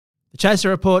Chaser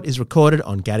Report is recorded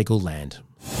on Gadigal land.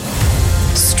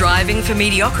 Striving for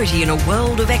mediocrity in a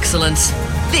world of excellence.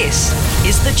 This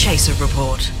is the Chaser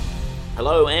Report.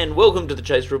 Hello and welcome to the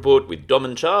Chaser Report with Dom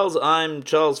and Charles. I'm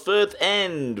Charles Firth,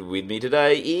 and with me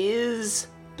today is...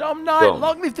 Dom Knight, Dom.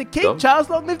 long live the king, Dom. Charles,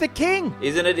 long live the king.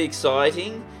 Isn't it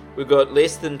exciting? We've got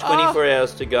less than 24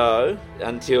 hours to go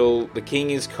until the king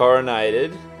is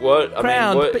coronated.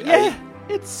 Crowned,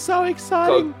 it's so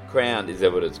exciting. Crowned, is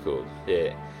that what it's called?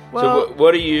 Yeah. Well- So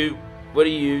what are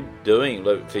you doing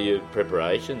for your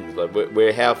preparations?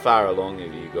 Like, how far along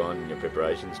have you gone in your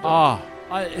preparations? Dom?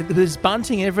 There's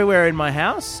bunting everywhere in my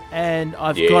house, and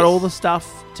I've Yes. got all the stuff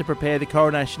to prepare the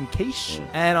coronation quiche,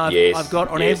 and I've got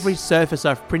on every surface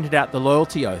I've printed out the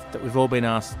loyalty oath that we've all been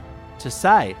asked to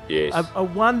say. Yes. A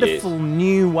wonderful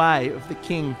new way of the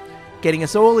king getting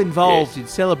us all involved in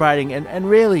celebrating and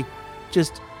really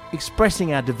just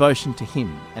expressing our devotion to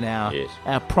him and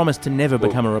our promise to never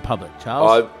become a republic,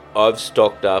 Charles. I've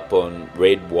stocked up on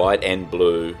red, white, and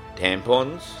blue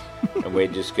tampons, and we're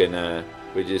just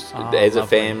as a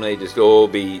family, just all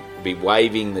be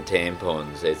waving the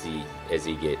tampons as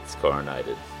he gets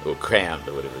coronated or crowned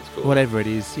or whatever it's called. Whatever it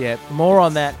is, yeah. More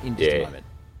on that in just a moment.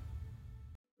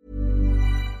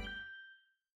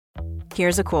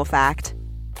 Here's a cool fact.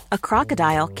 A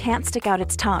crocodile can't stick out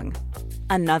its tongue.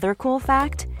 Another cool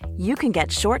fact, you can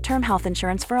get short-term health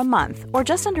insurance for a month or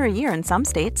just under a year in some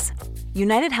states.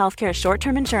 United Healthcare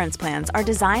short-term insurance plans are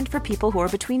designed for people who are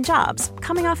between jobs,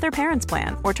 coming off their parents'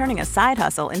 plan, or turning a side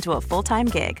hustle into a full-time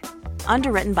gig.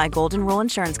 Underwritten by Golden Rule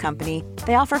Insurance Company,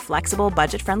 they offer flexible,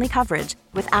 budget-friendly coverage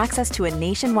with access to a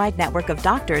nationwide network of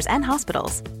doctors and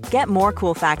hospitals. Get more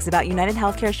cool facts about United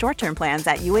Healthcare short-term plans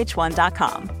at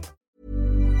uh1.com.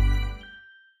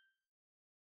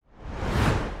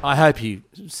 I hope you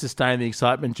sustain the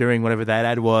excitement during whatever that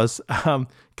ad was,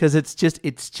 because it's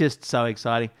just so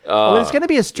exciting. Well, there's going to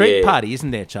be a street party, isn't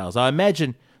there, Charles? I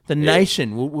imagine the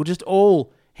nation will just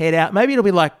all head out. Maybe it'll be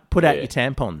like put out your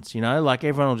tampons, like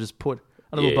everyone will just put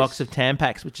a little box of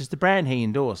Tampax, which is the brand he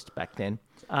endorsed back then,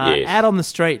 out on the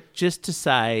street just to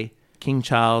say, King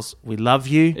Charles, we love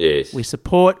you. Yes. We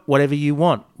support whatever you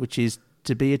want, which is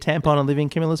to be a tampon and live in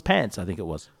Camilla's pants, I think it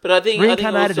was. But I think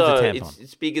Reincarnated also as a tampon.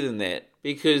 it's bigger than that,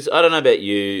 because I don't know about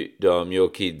you, Dom, your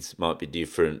kids might be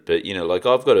different, but, like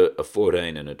I've got a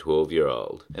 14 and a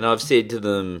 12-year-old, and I've said to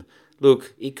them,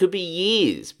 look, it could be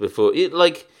years before, it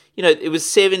was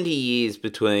 70 years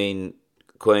between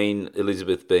Queen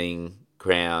Elizabeth being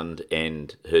crowned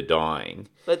and her dying.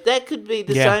 But that could be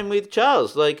the same with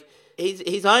Charles. Like,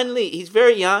 he's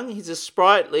very young, he's a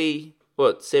sprightly,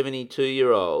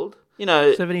 72-year-old.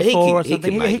 74 or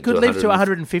something. He could live to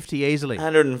 150 easily.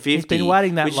 150. He's been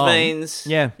waiting that long. Which means,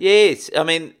 yes. I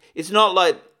mean, it's not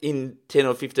like in 10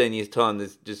 or 15 years' time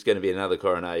there's just going to be another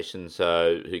coronation,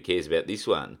 so who cares about this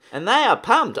one? And they are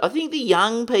pumped. I think the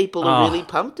young people are really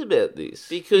pumped about this,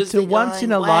 because it's a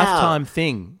once-in-a-lifetime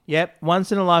thing. Yep,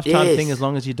 once-in-a-lifetime thing as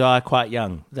long as you die quite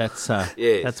young. That's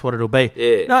that's what it'll be.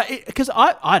 Yeah. No, because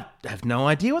I have no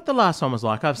idea what the last one was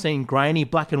like. I've seen grainy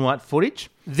black and white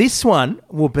footage. This one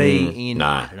will be in,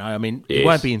 I don't know, I mean, it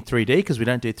won't be in 3D because we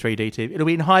don't do 3D TV. It'll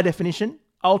be in high definition,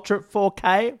 ultra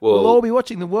 4K. We'll all be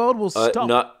watching. The world will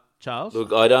stop, Charles.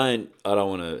 Look, I don't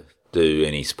want to do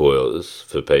any spoilers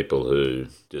for people who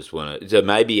just want to. So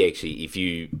maybe actually, if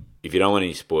you don't want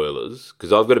any spoilers,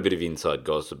 because I've got a bit of inside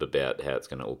gossip about how it's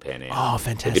going to all pan out. Oh,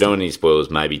 fantastic! If you don't want any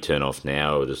spoilers, maybe turn off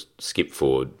now or just skip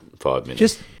forward 5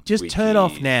 minutes. Just turn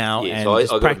off now and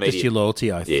just practice your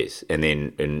loyalty oath. Yes,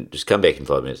 and just come back in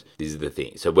 5 minutes. This is the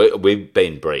thing. So we've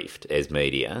been briefed as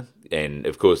media. And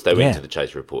of course, they went to the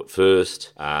Chaser Report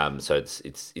first. So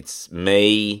it's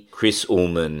me, Chris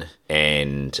Ullman,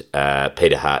 and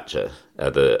Peter Harcher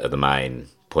are the main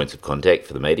points of contact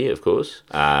for the media. Of course,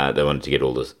 they wanted to get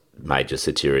all the major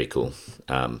satirical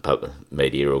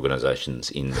media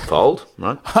organisations in the fold,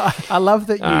 right? I love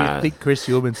that you think Chris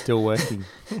Ullman's still working.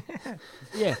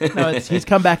 He's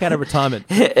come back out of retirement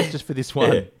just for this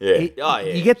one.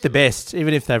 You get the best,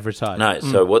 even if they've retired. No,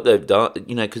 so what they've done,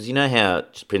 because you know how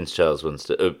King Charles wants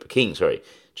to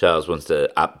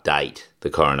update the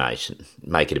coronation,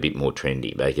 make it a bit more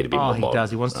trendy, make it a bit more modern. He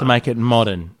does. He wants to make it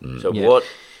modern. So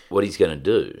what he's going to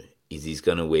do is he's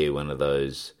going to wear one of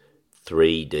those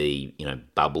 3D,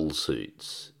 bubble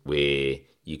suits where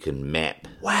you can map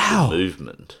the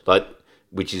movement,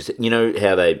 which is,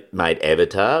 how they made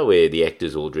Avatar, where the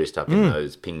actors all dressed up in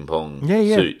those ping pong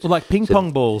suits. Well, like ping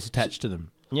pong balls attached to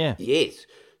them. Yeah. Yes.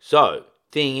 So,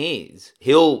 thing is,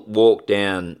 he'll walk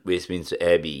down Westminster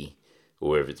Abbey,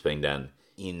 or wherever it's being done,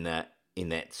 in that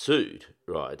suit,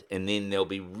 right? And then there'll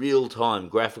be real-time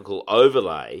graphical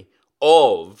overlay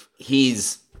of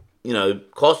his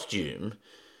costume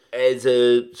as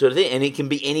a sort of thing, and it can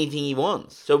be anything he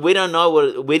wants. So we don't know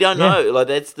know. Like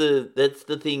that's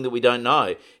the thing that we don't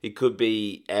know. It could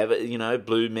be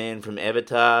Blue Man from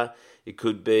Avatar. It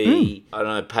could be I don't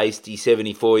know, pasty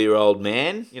 74-year-old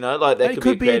man. That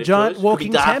could be a giant choice.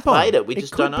 walking Darth tampon. Vader. We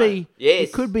just don't know. Yes,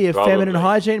 it could be a probably. feminine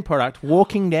hygiene product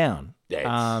walking down.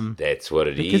 That's what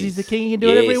it is. Because he's the king, he can do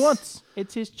whatever he wants.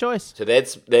 It's his choice. So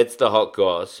that's the hot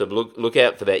goss. So look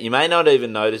out for that. You may not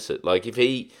even notice it. Like if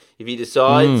he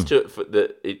decides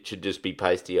that it should just be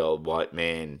pasty old white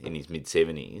man in his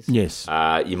mid-70s, yes,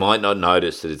 you might not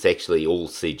notice that it's actually all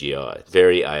CGI.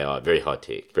 Very AI, very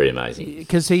high-tech, very amazing.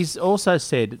 Because he's also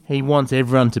said he wants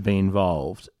everyone to be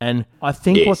involved. And I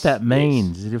think what that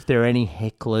means is that if there are any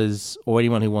hecklers or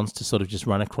anyone who wants to sort of just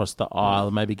run across the aisle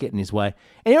and maybe get in his way,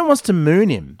 anyone wants to moon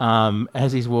him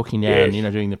as he's walking down,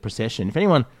 during the procession. If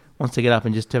anyone wants to get up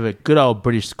and just have a good old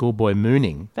British schoolboy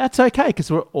mooning, that's okay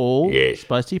because we're all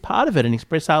supposed to be part of it and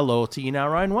express our loyalty in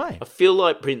our own way. I feel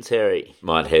like Prince Harry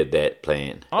might have that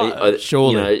plan.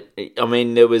 Surely.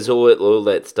 There was all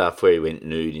that stuff where he went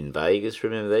nude in Vegas.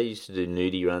 Remember they used to do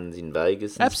nudie runs in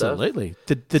Vegas and absolutely.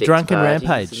 stuff? The drunken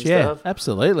rampage. Yeah,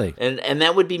 absolutely. And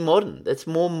that would be modern. That's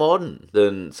more modern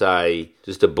than, say,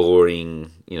 just a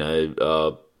boring,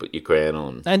 put your crown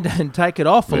on. And take it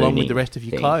off along with the rest of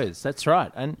your clothes. That's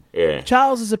right. And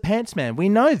Charles is a pants man. We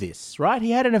know this, right?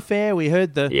 He had an affair. We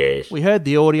heard the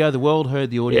audio. The world heard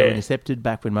the audio intercepted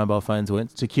back when mobile phones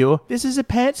weren't secure. This is a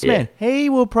pants man. He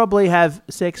will probably have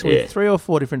sex with 3 or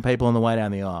 4 different people on the way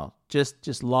down the aisle.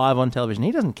 Just live on television.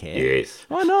 He doesn't care. Yes.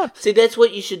 Why not? See, that's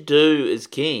what you should do as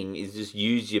king, is just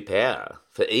use your power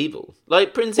for evil.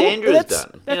 Like Prince Andrew has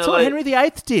done. That's what Henry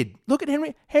VIII did. Look at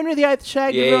Henry. Henry VIII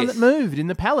shagged everyone that moved in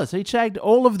the palace. He shagged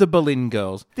all of the Boleyn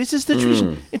girls. This is the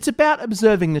tradition. It's about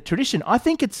observing the tradition. I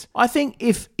think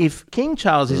if King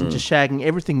Charles isn't just shagging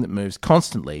everything that moves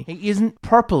constantly, he isn't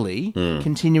properly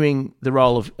continuing the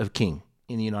role of king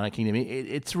in the United Kingdom.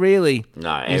 It's really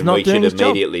and we should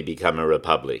immediately become a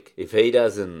republic. If he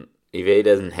doesn't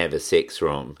have a sex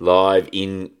rom live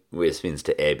in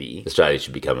Westminster Abbey, Australia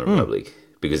should become a republic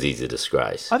because he's a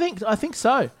disgrace. I think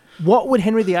so. What would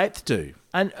Henry VIII do?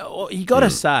 And you got to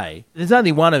say, there's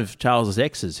only one of Charles's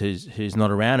exes who's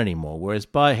not around anymore. Whereas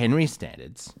by Henry's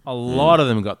standards, a lot of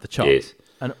them got the chop. Yes.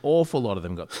 An awful lot of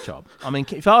them got the chop. I mean,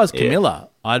 if I was Camilla,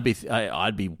 I'd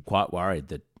be quite worried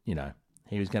that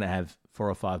he was going to have 4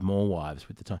 or 5 more wives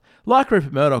with the time, like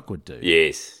Rupert Murdoch would do.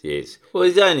 Yes. Well,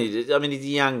 he's a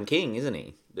young king, isn't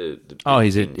he?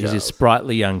 He's a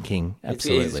sprightly young king.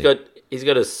 Absolutely. He's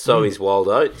got to sow his wild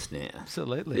oats now.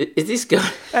 Absolutely. Is this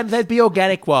guy? And they'd be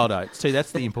organic wild oats too.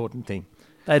 That's the important thing.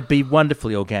 They'd be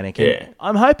wonderfully organic. And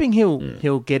I'm hoping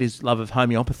he'll get his love of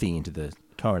homeopathy into the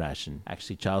coronation.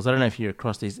 Actually, Charles, I don't know if you're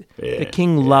across these. The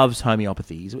king loves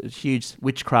homeopathy. It's a huge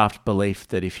witchcraft belief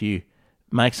that if you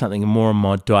make something more and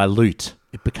more dilute,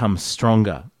 it becomes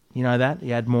stronger. You know that?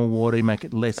 You add more water, you make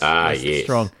it less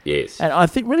strong. Yes. And I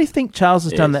really think Charles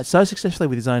has done that so successfully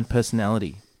with his own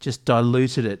personality. Just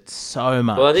diluted it so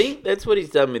much. Well, I think that's what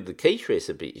he's done with the quiche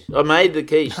recipe. I made the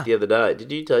quiche the other day.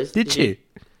 Did you taste it? Did you?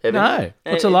 No.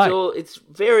 What's it like? It's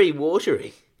very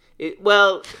watery.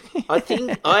 I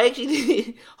think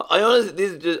I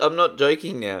honestly, I'm not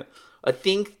joking now. I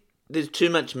think there's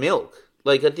too much milk.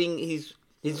 Like, I think he's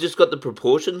just got the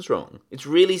proportions wrong. It's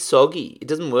really soggy. It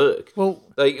doesn't work. Well,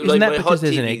 isn't that because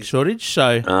there's an egg shortage?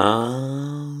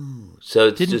 So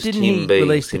it's didn't just him he being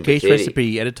release the quiche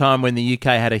recipe at a time when the UK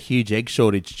had a huge egg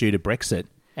shortage due to Brexit,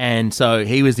 and so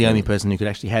he was the only person who could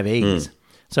actually have eggs.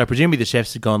 So presumably the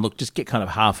chefs had gone, look, just get kind of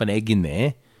half an egg in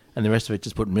there, and the rest of it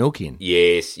just put milk in.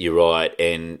 Yes, you're right,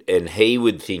 and he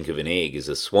would think of an egg as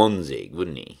a swan's egg,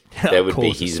 wouldn't he? That would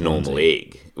be his normal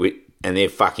egg. And they're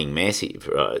fucking massive,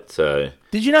 right? So,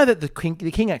 did you know that the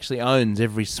king actually owns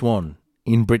every swan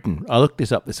in Britain? I looked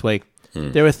this up this week.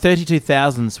 There are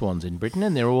 32,000 swans in Britain,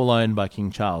 and they're all owned by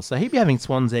King Charles. So he'd be having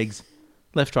swan's eggs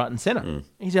left, right, and centre.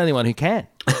 He's the only one who can.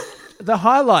 The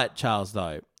highlight, Charles,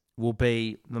 though, will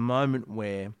be the moment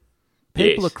where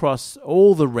people across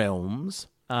all the realms,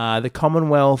 the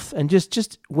Commonwealth, and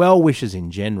just well-wishers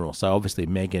in general, so obviously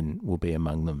Meghan will be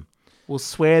among them, will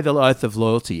swear the oath of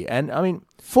loyalty. And, I mean,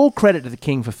 full credit to the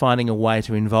king for finding a way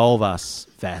to involve us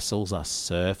vassals, us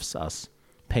serfs, us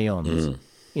peons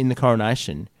in the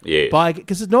coronation. Yes.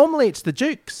 Because normally it's the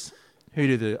dukes who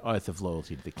do the oath of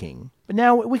loyalty to the king. But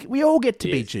now we all get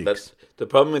to be dukes. The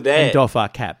problem with that... And doff our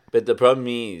cap. But the problem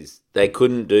is they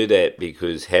couldn't do that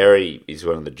because Harry is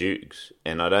one of the dukes.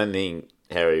 And I don't think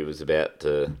Harry was about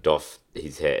to doff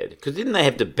his hat. Because didn't they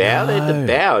have to bow? They had to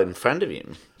bow in front of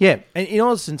him. Yeah, and in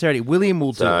all sincerity, William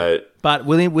will do it. But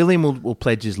William will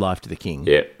pledge his life to the king.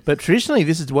 Yeah. But traditionally,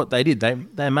 this is what they did.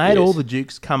 They made all the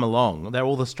dukes come along. They're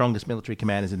all the strongest military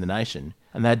commanders in the nation.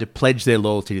 And they had to pledge their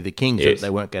loyalty to the king so that they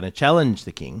weren't going to challenge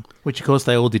the king, which, of course,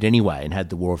 they all did anyway and had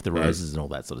the War of the Roses and all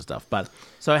that sort of stuff. But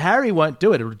so Harry won't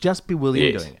do it. It'll just be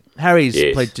William doing it. Harry's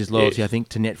pledged his loyalty, I think,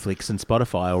 to Netflix and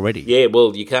Spotify already. Yeah,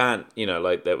 well, you can't,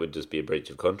 that would just be a breach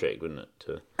of contract, wouldn't it?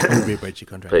 It would be a breach of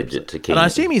contract. Pledge it to king. And I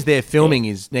assume he's there filming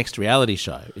his next reality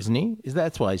show, isn't he?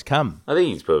 That's why he's come. I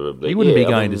think he's probably... He wouldn't be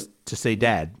going to see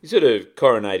Dad. He's sort of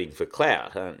coronating for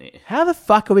clout, aren't you? How the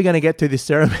fuck are we going to get through this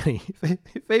ceremony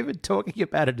if even talking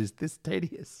about it is this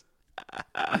tedious?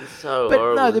 So but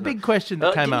horrible. No, the big question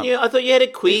that came up... I thought you had a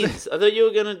quiz. I thought you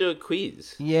were going to do a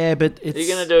quiz. Yeah, but it's... Are you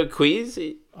going to do a quiz?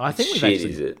 I think we've Shit,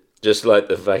 is it? Just like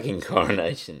the fucking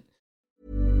coronation.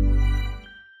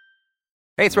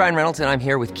 Hey, it's Ryan Reynolds, and I'm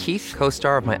here with Keith,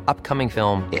 co-star of my upcoming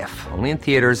film, If, only in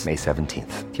theaters May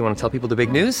 17th. Do you want to tell people the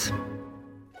big news?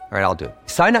 All right, I'll do it.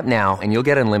 Sign up now and you'll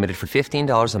get unlimited for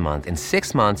 $15 a month and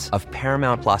 6 months of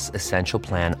Paramount Plus Essential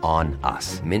Plan on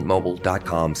us.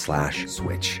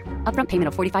 MintMobile.com/switch. Upfront payment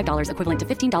of $45 equivalent to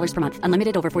 $15 per month.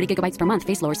 Unlimited over 40 gigabytes per month.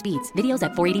 Face lower speeds. Videos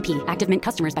at 480p. Active Mint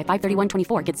customers by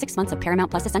 531.24 get 6 months of Paramount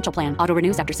Plus Essential Plan. Auto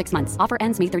renews after 6 months. Offer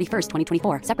ends May 31st,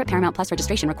 2024. Separate Paramount Plus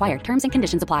registration required. Terms and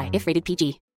conditions apply if rated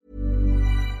PG.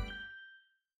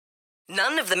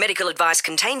 None of the medical advice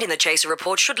contained in the Chaser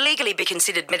Report should legally be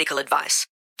considered medical advice.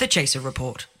 The Chaser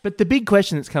Report. But the big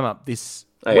question that's come up this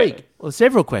week, well,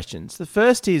 several questions. The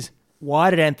first is, why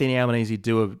did Anthony Albanese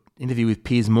do an interview with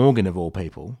Piers Morgan, of all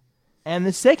people? And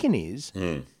the second is,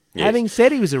 having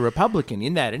said he was a Republican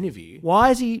in that interview, why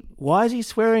is he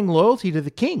swearing loyalty to the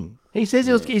king? He says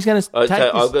he's going to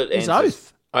take his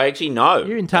oath. I actually know.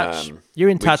 You're in touch. You're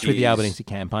in touch with the Albanese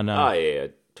camp, I know. Oh, yeah.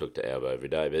 I talk to Albo every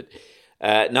day. But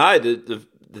no, the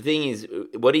thing is,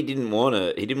 what he didn't want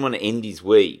to end his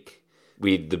week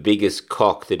with the biggest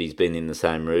cock that he's been in the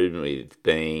same room with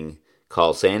being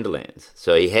Kyle Sandilands.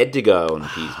 So he had to go on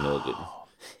Piers Morgan.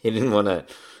 He didn't want to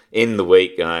end the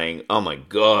week going, oh my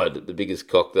God, the biggest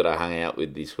cock that I hung out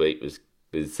with this week was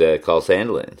Kyle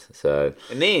Sandilands. So,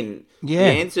 and then the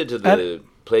answer to the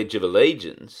Pledge of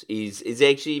Allegiance is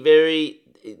actually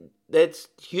that's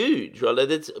huge, right?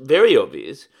 That's very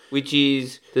obvious, which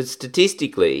is that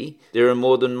statistically there are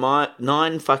more than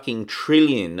 9 fucking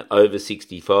trillion over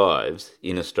 65s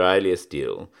in Australia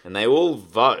still, and they all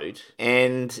vote,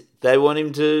 and they want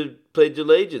him to pledge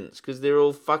allegiance because they're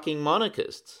all fucking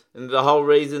monarchists. And the whole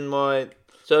reason why...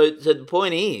 So the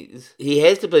point is, he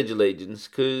has to pledge allegiance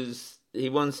because he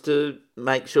wants to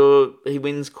make sure he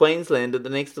wins Queensland at the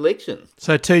next election.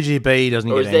 So 2GB doesn't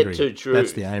get angry. Or is that too true?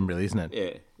 That's the aim, really, isn't it?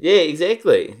 Yeah. Yeah,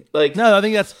 exactly. No, I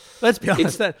think let's be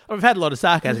honest, I've had a lot of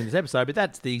sarcasm in this episode, but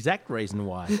that's the exact reason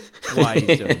why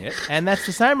he's doing it. And that's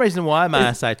the same reason why, may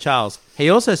I say, Charles, he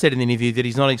also said in the interview that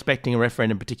he's not expecting a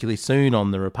referendum particularly soon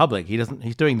on the Republic.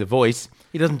 He's doing the voice.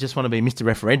 He doesn't just want to be Mr.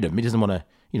 Referendum. He doesn't want to,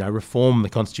 reform the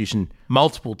Constitution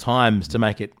multiple times to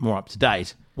make it more up to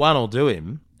date. One will do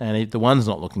him. And the one's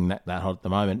not looking that hot at the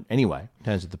moment anyway, in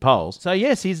terms of the polls. So,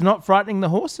 yes, he's not frightening the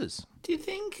horses. Do you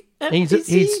think... Is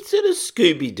he sort of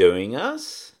Scooby-Dooing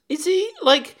us? Is he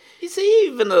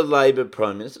even a Labor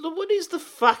Prime Minister? Look, what is the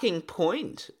fucking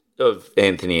point of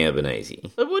Anthony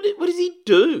Albanese? Like, what does he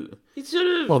do? He's sort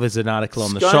of... Well, there's an article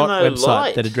on the SHOT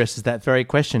website that addresses that very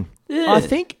question. Yeah. I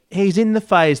think he's in the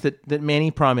phase that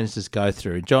many Prime Ministers go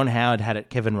through. John Howard had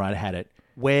it, Kevin Rudd had it,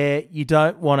 where you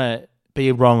don't want to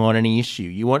be wrong on any issue.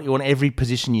 You want every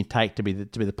position you take to be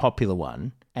the popular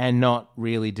one and not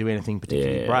really do anything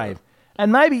particularly brave.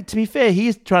 And maybe, to be fair, he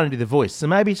is trying to do the voice, so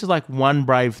maybe it's just like one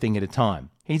brave thing at a time.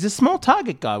 He's a small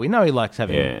target guy. We know he likes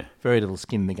having very little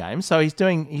skin in the game, so he's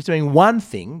doing one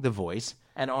thing, the voice,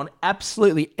 and on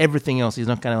absolutely everything else, he's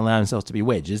not going to allow himself to be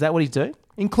wedged. Is that what he's doing?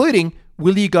 Including,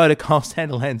 will you go to Kyle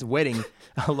Sandilands' wedding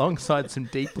alongside some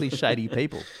deeply shady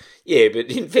people? Yeah, but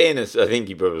in fairness, I think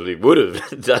he probably would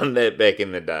have done that back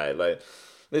in the day.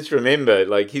 Let's remember,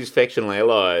 his factional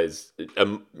allies,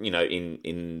 in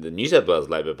the New South Wales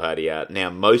Labor Party are now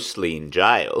mostly in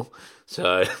jail.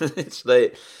 So it's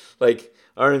I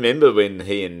remember when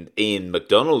he and Ian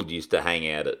MacDonald used to hang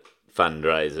out at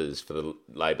fundraisers for the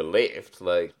Labor left.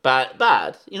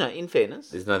 But in fairness,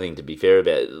 there's nothing to be fair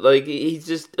about it. He's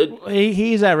just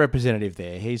he's our representative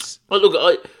there.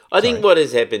 I think what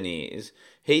has happened is,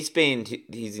 he spent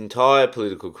his entire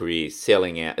political career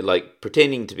selling out,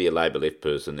 pretending to be a Labor left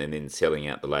person and then selling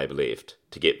out the Labor left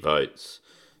to get votes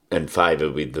and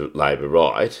favour with the Labor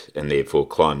right and therefore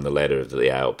climb the ladder of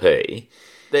the ALP.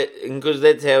 Because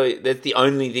that's the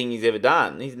only thing he's ever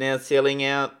done. He's now selling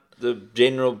out the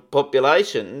general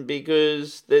population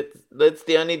because that's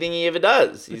the only thing he ever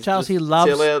does. Charles, he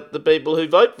loves sell out the people who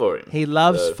vote for him. He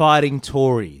loves fighting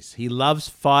Tories. He loves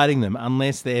fighting them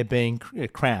unless they're being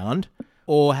crowned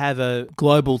or have a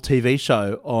global TV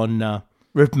show on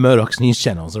Rupert Murdoch's news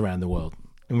channels around the world.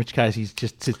 In which case, he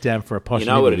just sits down for a posh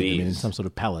meeting in some sort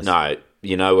of palace. No,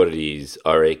 you know what it is.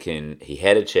 I reckon he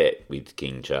had a chat with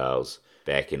King Charles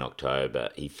back in October.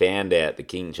 He found out that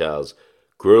King Charles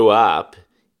grew up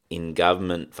in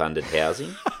government-funded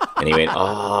housing. And he went,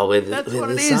 we're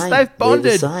the same. They've bonded.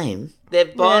 We're the same.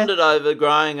 They've bonded over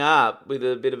growing up with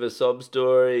a bit of a sob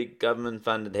story,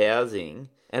 government-funded housing.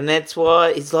 And that's why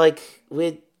it's like,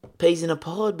 we're peas in a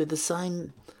pod. We're the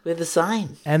same.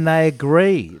 And they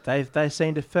agree. They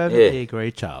seem to fervently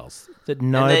agree, Charles, that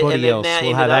nobody else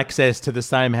will have access to the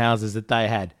same houses that they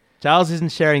had. Charles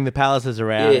isn't sharing the palaces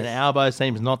around, and Albo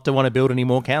seems not to want to build any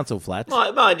more council flats.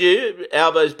 Mind you,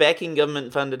 Albo's back in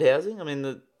government-funded housing. I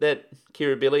mean, that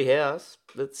Kirribilli house,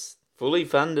 that's fully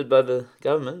funded by the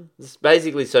government. It's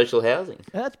basically social housing.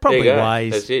 That's probably why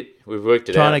that's it. We've worked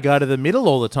it out. Trying to go to the middle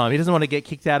all the time. He doesn't want to get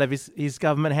kicked out of his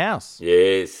government house.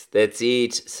 Yes, that's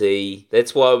it. See,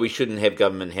 that's why we shouldn't have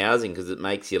government housing, because it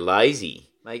makes you lazy.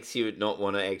 Makes you not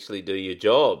want to actually do your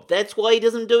job. That's why he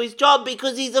doesn't do his job,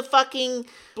 because he's a fucking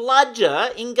bludger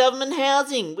in government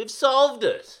housing. We've solved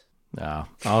it. No,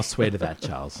 I'll swear to that,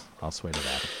 Charles. I'll swear to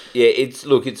that. Yeah,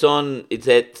 it's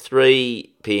at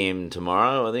 3 p.m.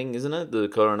 tomorrow, I think, isn't it? The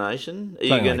coronation. Are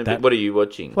you going to? What are you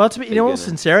watching? Well, in all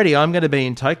sincerity, I'm going to be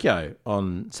in Tokyo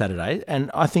on Saturday,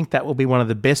 and I think that will be one of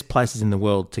the best places in the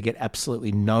world to get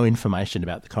absolutely no information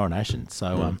about the coronation.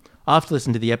 So, I have to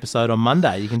listen to the episode on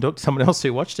Monday. You can talk to someone else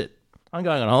who watched it. I'm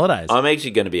going on holidays. I'm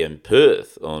actually going to be in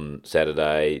Perth on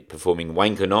Saturday performing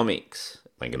Wankonomics.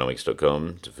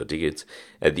 Wankonomics.com for tickets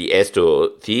at the Astor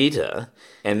Theatre,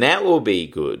 and that will be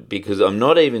good because I'm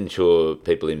not even sure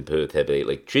people in Perth have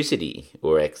electricity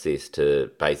or access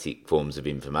to basic forms of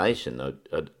information. I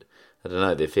don't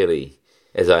know, they're fairly,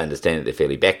 as I understand it, they're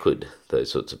fairly backward,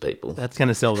 those sorts of people. That's going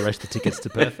to sell the rest of the tickets to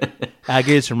Perth. Our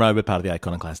Gears from Robo, part of the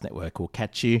Iconoclast Network. We'll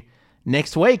catch you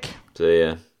next week. See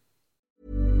ya.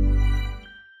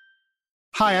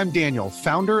 Hi, I'm Daniel,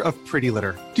 founder of Pretty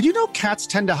Litter. Did you know cats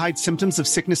tend to hide symptoms of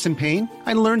sickness and pain?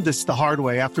 I learned this the hard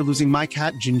way after losing my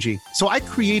cat, Gingy. So I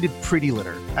created Pretty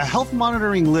Litter, a health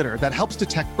monitoring litter that helps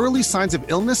detect early signs of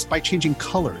illness by changing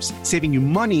colors, saving you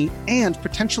money and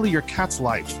potentially your cat's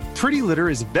life. Pretty Litter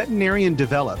is veterinarian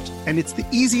developed, and it's the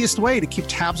easiest way to keep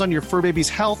tabs on your fur baby's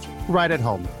health right at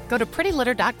home. Go to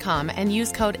prettylitter.com and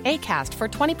use code ACAST for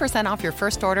 20% off your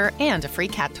first order and a free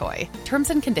cat toy. Terms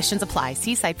and conditions apply.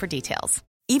 See site for details.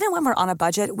 Even when we're on a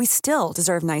budget, we still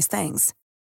deserve nice things.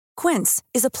 Quince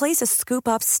is a place to scoop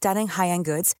up stunning high-end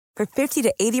goods for 50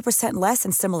 to 80% less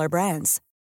than similar brands.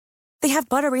 They have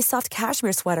buttery soft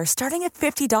cashmere sweaters starting at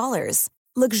 $50,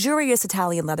 luxurious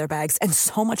Italian leather bags, and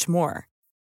so much more.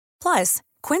 Plus,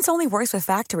 Quince only works with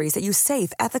factories that use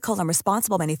safe, ethical, and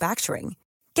responsible manufacturing.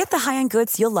 Get the high-end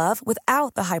goods you'll love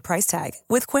without the high price tag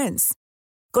with Quince.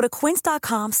 Go to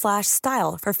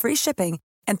quince.com/style for free shipping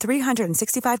and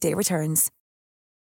 365-day returns.